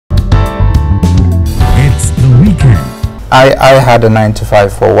I had a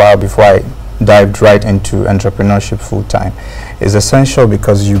 9-to-5 for a while before I dived right into entrepreneurship full-time. It's essential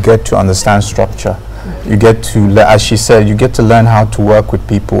because you get to understand structure. You get to, as she said, you get to learn how to work with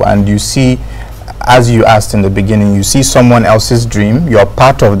people, and you see, as you asked in the beginning, you see someone else's dream, you're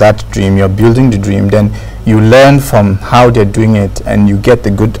part of that dream, you're building the dream, then you learn from how they're doing it, and you get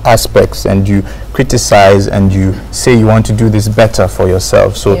the good aspects, and you criticize, and you say you want to do this better for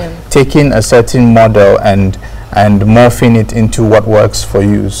yourself. So taking a certain model and morphing it into what works for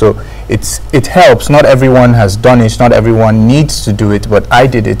you. So it helps. Not everyone has done it, not everyone needs to do it, but I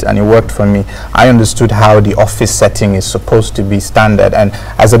did it and it worked for me. I understood how the office setting is supposed to be standard, and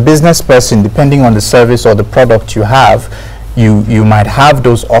as a business person, depending on the service or the product you have, you might have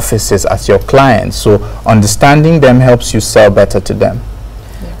those offices as your clients, so understanding them helps you sell better to them.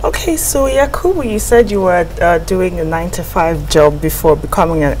 Okay, so Yakubu, you said you were doing a 9-to-5 job before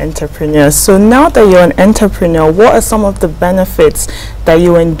becoming an entrepreneur. So now that you're an entrepreneur, what are some of the benefits that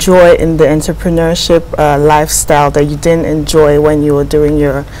you enjoy in the entrepreneurship lifestyle that you didn't enjoy when you were doing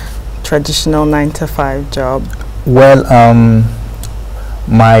your traditional 9-to-5 job? Well,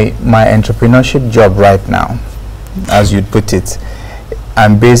 my entrepreneurship job right now, as you'd put it,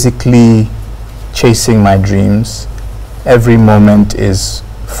 I'm basically chasing my dreams. Every moment is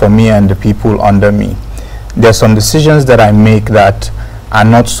for me and the people under me. There's some decisions that I make that are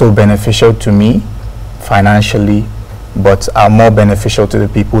not so beneficial to me financially, but are more beneficial to the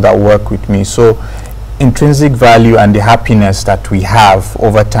people that work with me. So intrinsic value and the happiness that we have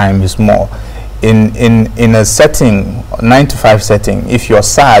over time is more. In a setting, 9-to-5 setting, if you're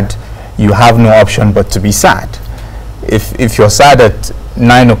sad, you have no option but to be sad. If you're sad at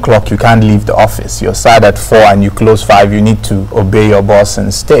 9 o'clock, you can't leave the office. You're sad at 4 and you close 5, you need to obey your boss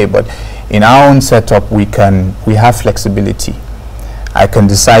and stay. But in our own setup, we have flexibility. I can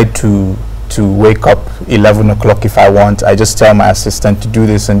decide to wake up 11 o'clock if I want. I just tell my assistant to do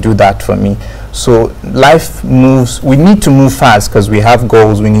this and do that for me. So life moves. We need to move fast because we have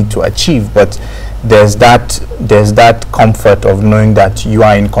goals we need to achieve, but there's that comfort of knowing that you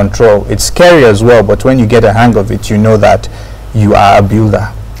are in control. It's scary as well, but when you get a hang of it, you know that you are a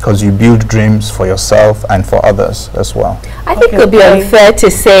builder, because you build dreams for yourself and for others as well. I think it would be unfair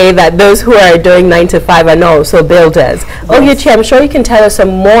to say that those who are doing 9-to-5 are not also builders. Ogechi, I'm sure you can tell us some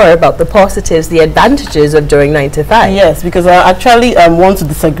more about the positives, the advantages of doing 9-to-5. Yes, because I actually want to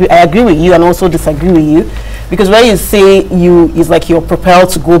disagree. I agree with you and also disagree with you, because when you say it's like you're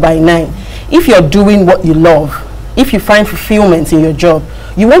propelled to go by 9. If you're doing what you love, if you find fulfillment in your job,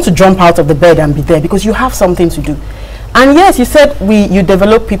 you want to jump out of the bed and be there because you have something to do. And yes, you said you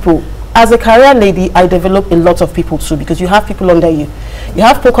develop people. As a career lady, I develop a lot of people too, because you have people under you. You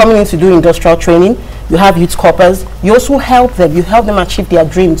have people coming in to do industrial training. You have youth corpers. You also help them. You help them achieve their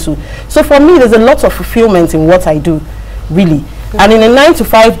dream too. So for me, there's a lot of fulfillment in what I do, really. And in a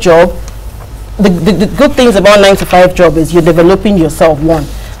 9-to-5 job, the good things about 9-to-5 job is you're developing yourself, one.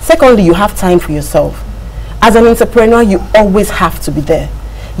 Secondly, you have time for yourself. As an entrepreneur, you always have to be there.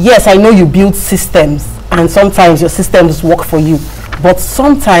 Yes, I know you build systems, and sometimes your systems work for you, but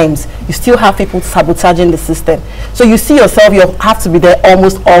sometimes you still have people sabotaging the system. So you see yourself, you have to be there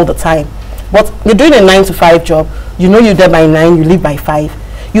almost all the time. But you're doing a 9-to-5 job, you know you're there by 9, you leave by 5.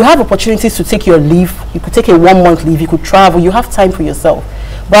 You have opportunities to take your leave. You could take a 1-month leave, you could travel, you have time for yourself.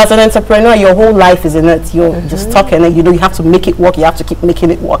 But as an entrepreneur, your whole life is in it. You're just stuck in it. You know, you have to make it work. You have to keep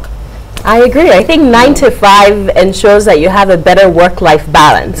making it work. I agree. I think 9-to-5 ensures that you have a better work-life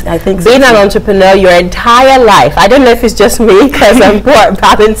balance. I think being an entrepreneur your entire life, I don't know if it's just me because I'm poor at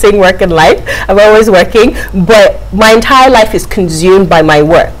balancing work and life. I'm always working, but my entire life is consumed by my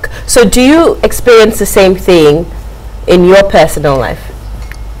work. So do you experience the same thing in your personal life?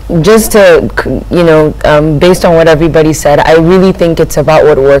 Just to, you know, based on what everybody said, I really think it's about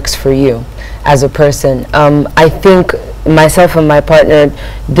what works for you as a person. I think myself and my partner,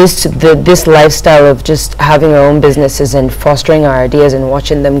 this lifestyle of just having our own businesses and fostering our ideas and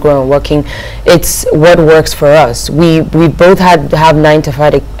watching them grow and working, it's what works for us. We both have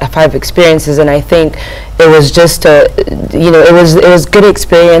 9-to-5 experiences, and I think it was just it was good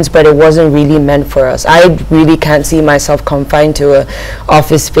experience, but it wasn't really meant for us. I really can't see myself confined to a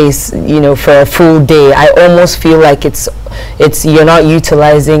office space, you know, for a full day. I almost feel like it's you're not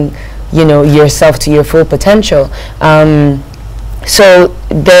utilizing, you know, yourself to your full potential. So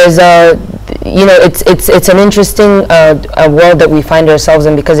there's you know, it's an interesting world that we find ourselves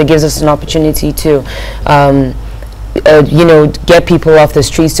in, because it gives us an opportunity to you know, get people off the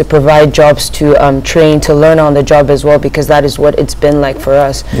streets, to provide jobs, to train, to learn on the job as well, because that is what it's been like for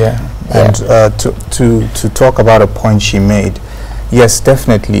us. Yeah, and to talk about a point she made, Yes,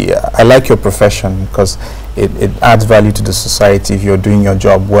 definitely. I like your profession because it adds value to the society if you're doing your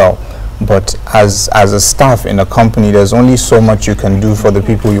job well. But as a staff in a company, there's only so much you can do for the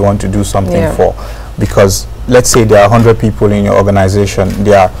people you want to do something for. Because let's say there are 100 people in your organization,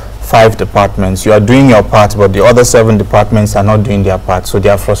 there are 5 departments. You are doing your part, but the other 7 departments are not doing their part, so they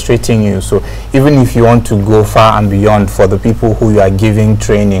are frustrating you. So even if you want to go far and beyond for the people who you are giving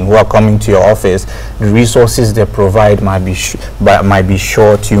training, who are coming to your office, the resources they provide might be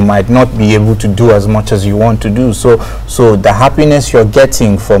short. You might not be able to do as much as you want to do. So the happiness you're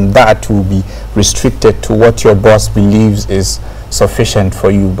getting from that will be restricted to what your boss believes is sufficient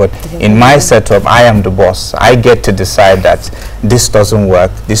for you. But in my setup, I am the boss. I get to decide that this doesn't work,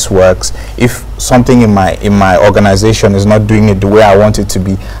 this works. If something in my organization is not doing it the way I want it to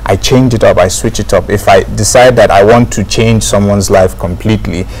be, I change it up, I switch it up. If I decide that I want to change someone's life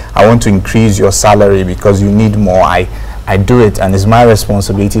completely, I want to increase your salary because you need more, I do it, and it's my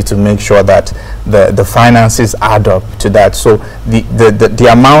responsibility to make sure that the finances add up to that. So the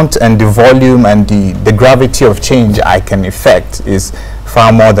amount and the volume and the gravity of change I can effect is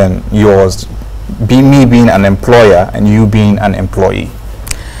far more than yours. Me being an employer and you being an employee.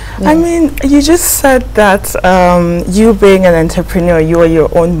 I mean, you just said that you being an entrepreneur, you are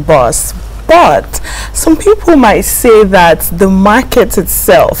your own boss. But some people might say that the market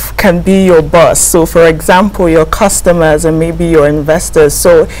itself can be your boss. So for example, your customers and maybe your investors.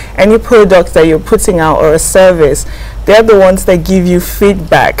 So any product that you're putting out or a service, they're the ones that give you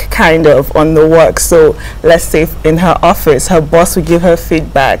feedback kind of on the work. So let's say in her office, her boss will give her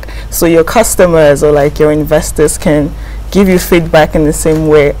feedback. So your customers or like your investors can give you feedback in the same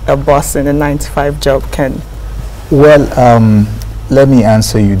way a boss in a 9-to-5 job can. Well, let me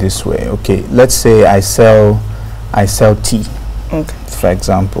answer you this way. Okay, let's say I sell tea, for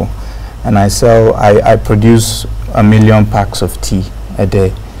example, and I produce 1 million packs of tea a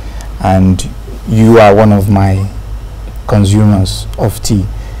day, and you are one of my consumers of tea.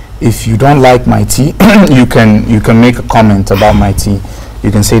 If you don't like my tea, you can make a comment about my tea.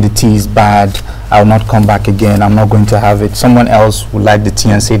 You can say the tea is bad, I'll not come back again, I'm not going to have it. Someone else will like the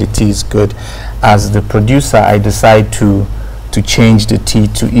tea and say the tea is good. As the producer, I decide to change the tea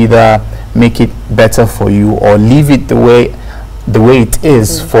to either make it better for you or leave it the way it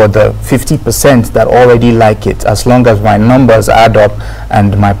is for the 50% that already like it. As long as my numbers add up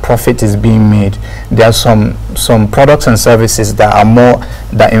and my profit is being made, there are some products and services that are more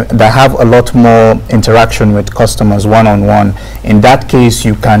that have a lot more interaction with customers one-on-one. In that case,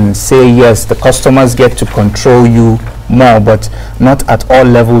 you can say yes, the customers get to control you more, but not at all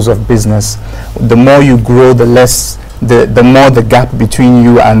levels of business. The more you grow, the more the gap between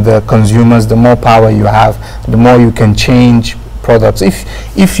you and the consumers, the more power you have, the more you can change products.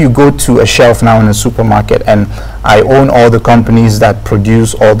 If you go to a shelf now in a supermarket and I own all the companies that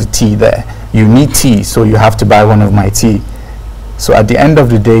produce all the tea there, you need tea, so you have to buy one of my tea. So at the end of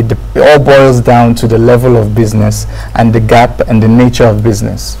the day, it all boils down to the level of business and the gap and the nature of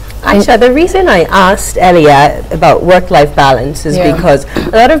business. Aisha, the reason I asked earlier about work-life balance is because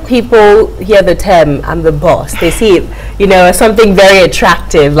a lot of people hear the term, I'm the boss. They see it, as something very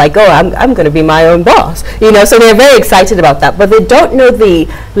attractive, like, oh, I'm going to be my own boss. So they're very excited about that, but they don't know the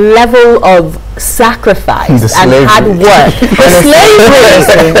level of sacrifice and hard work, the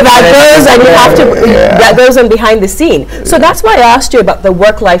slavery that goes on behind the scene. So that's why I asked you about the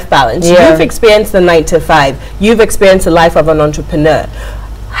work-life balance. You've experienced the 9-to-5. You've experienced the life of an entrepreneur.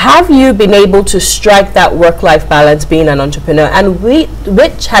 Have you been able to strike that work-life balance being an entrepreneur, and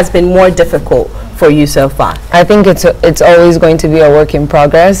which has been more difficult for you so far? I think it's always going to be a work in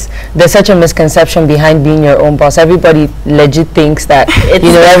progress. There's such a misconception behind being your own boss. Everybody legit thinks that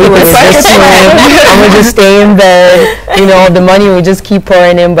everything is just I'm gonna just stay in bed, the money will just keep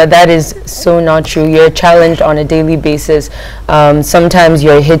pouring in, but that is so not true. You're challenged on a daily basis. Sometimes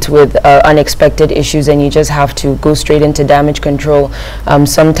you're hit with unexpected issues and you just have to go straight into damage control.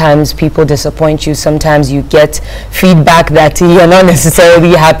 Sometimes people disappoint you. Sometimes you get feedback that you're not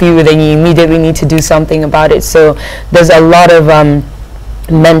necessarily happy with and you immediately need to do something about it. So there's a lot of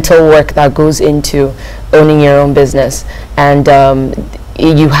mental work that goes into owning your own business, and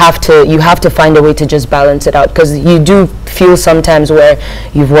you have to find a way to just balance it out, because you do feel sometimes where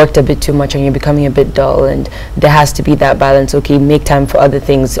you've worked a bit too much and you're becoming a bit dull, and there has to be that balance. Okay, make time for other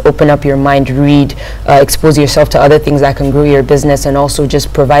things, open up your mind, read, expose yourself to other things that can grow your business, and also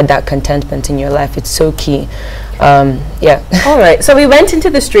just provide that contentment in your life. It's so key. All right, so we went into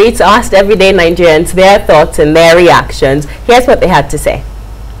the streets, asked everyday Nigerians their thoughts and their reactions. Here's what they had to say.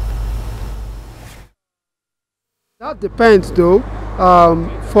 That depends though.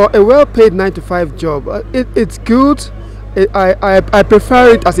 For a well-paid 9-to-5 job, it's good, I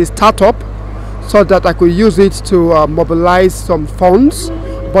prefer it as a startup so that I could use it to mobilize some funds.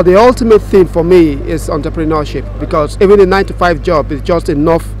 But the ultimate thing for me is entrepreneurship, because even a 9-to-5 job is just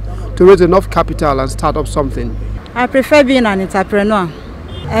enough to raise enough capital and start up something. I prefer being an entrepreneur.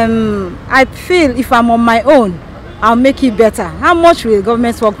 I feel if I'm on my own, I'll make it better. How much will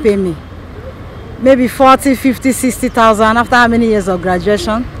government work pay me? Maybe 40, 50, 60,000 after how many years of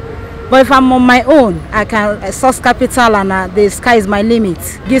graduation? But if I'm on my own, I can source capital and the sky is my limit.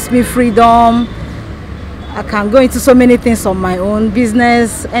 It gives me freedom. I can go into so many things on my own,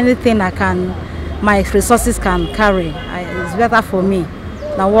 business, anything my resources can carry. It's better for me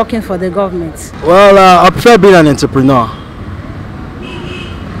than working for the government. Well, I prefer being an entrepreneur.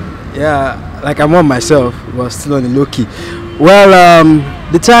 Yeah, like I'm one myself, but still on the low key. Well,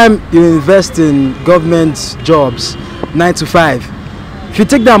 the time you invest in government jobs, 9 to 5, if you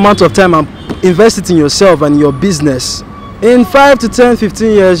take that amount of time and invest it in yourself and your business, in 5 to 10,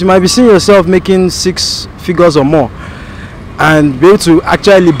 15 years, you might be seeing yourself making 6 figures or more and be able to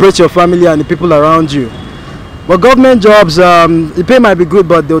actually liberate your family and the people around you. But government jobs, the pay might be good,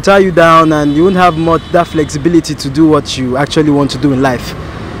 but they'll tie you down and you won't have much that flexibility to do what you actually want to do in life.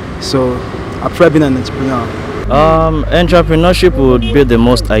 So I prefer being an entrepreneur. Entrepreneurship would be the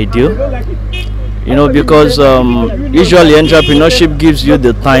most ideal, you know, because usually entrepreneurship gives you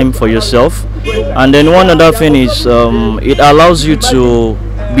the time for yourself, and then one other thing is it allows you to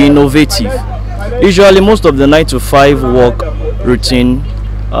be innovative. Usually most of the 9 to 5 work routine,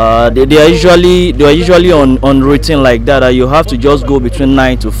 they are usually on routine like that, you have to just go between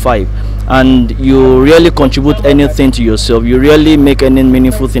 9 to 5 and you really contribute anything to yourself, you really make any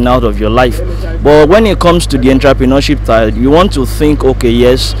meaningful thing out of your life. But when it comes to the entrepreneurship side, you want to think, okay,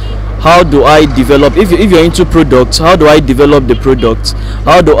 yes, how do I develop, if you're into products, how do I develop the product,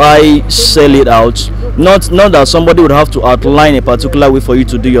 how do I sell it out? Not that somebody would have to outline a particular way for you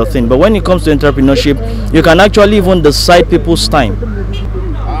to do your thing, but when it comes to entrepreneurship, you can actually even decide people's time.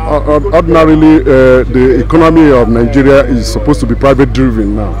 Ordinarily, the economy of Nigeria is supposed to be private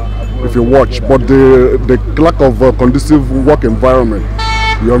driven now, if you watch, but the lack of conducive work environment,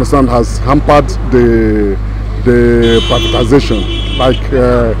 you understand, has hampered the privatization. Like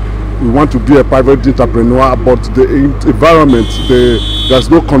we want to be a private entrepreneur, but the environment, there's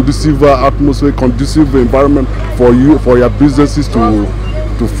no conducive atmosphere, conducive environment for your businesses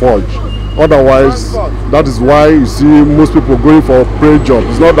to forge. Otherwise, that is why you see most people going for paid jobs.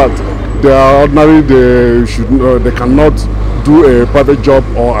 It's not that they are ordinary, they cannot do a private job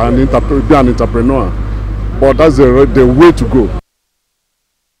or be an entrepreneur, but that's the way to go.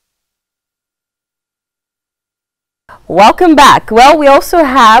 Welcome back. Well, we also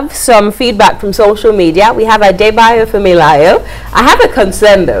have some feedback from social media. We have Adebayo Fumilayo. I have a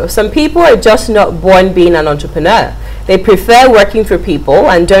concern though. Some people are just not born being an entrepreneur. They prefer working for people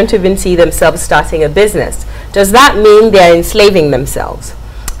and don't even see themselves starting a business. Does that mean they're enslaving themselves?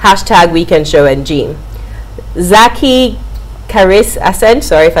 Hashtag Weekend Show NG. Zaki Karis Ascent,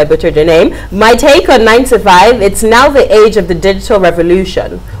 sorry if I butchered your name. My take on 9 to 5, it's now the age of the digital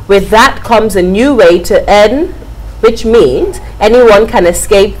revolution. With that comes a new way to earn, which means anyone can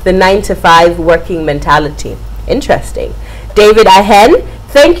escape the 9 to 5 working mentality. Interesting. David Ahen,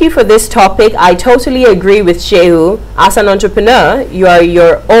 thank you for this topic. I totally agree with Shehu. As an entrepreneur, you are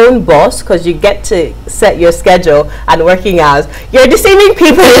your own boss because you get to set your schedule and working hours. You're deceiving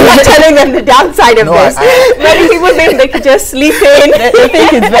people. You're not telling them the downside of this. Many people think they could just sleep in. They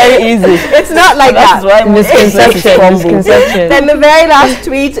think it's very easy. It's not like that. Misconception. Then the very last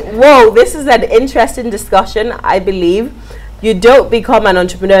tweet, whoa, this is an interesting discussion, I believe. You don't become an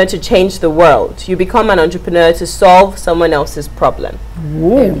entrepreneur to change the world. You become an entrepreneur to solve someone else's problem.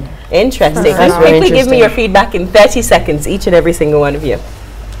 Ooh. Interesting. That's Just very quickly give me interesting. your feedback in 30 seconds, each and every single one of you.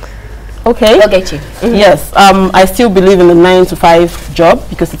 Okay. Nkechi. Yes, I still believe in the 9 to 5 job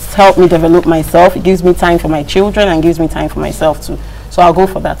because it's helped me develop myself. It gives me time for my children and gives me time for myself too. So I'll go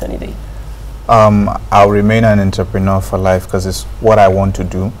for that any day. I'll remain an entrepreneur for life because it's what I want to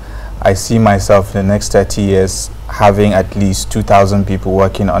do. I see myself in the next 30 years having at least 2,000 people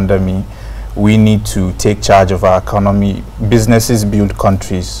working under me. We need to take charge of our economy. Businesses build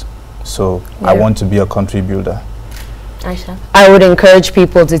countries. So I want to be a country builder. Aisha. I would encourage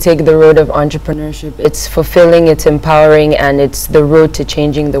people to take the road of entrepreneurship. It's fulfilling, it's empowering, and it's the road to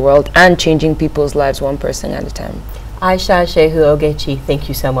changing the world and changing people's lives one person at a time. Aisha, Shehu, Ogechi, thank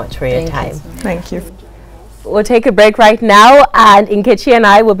you so much for your time. Thank you. We'll take a break right now, and Nkechi and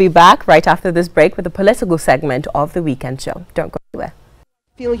I will be back right after this break with the political segment of the Weekend Show. Don't go anywhere.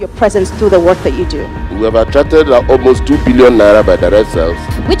 Feel your presence through the work that you do. We have attracted almost 2 billion naira by direct sales.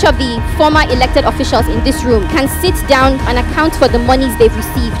 Which of the former elected officials in this room can sit down and account for the monies they've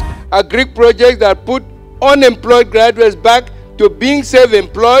received? Agri projects that put unemployed graduates back to being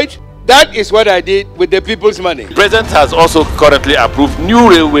self-employed. That is what I did with the people's money. The President has also currently approved new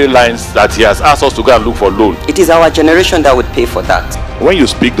railway lines that he has asked us to go and look for loan. It is our generation that would pay for that. When you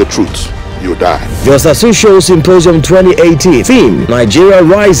speak the truth, you die. The Osasu Show Symposium 2018 theme: Nigeria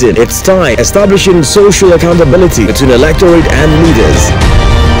Rising. It's time, establishing social accountability between electorate and leaders.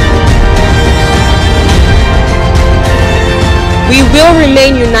 We will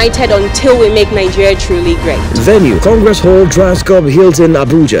remain united until we make Nigeria truly great. Venue: Congress Hall, Transcorp Hilton,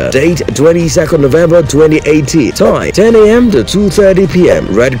 Abuja. Date: 22nd November 2018. Time: 10 a.m. to 2:30 p.m.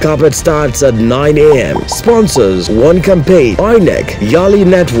 Red carpet starts at 9 a.m. Sponsors: One Campaign, INEC, Yali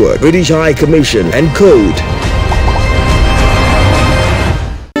Network, British High Commission, and Code.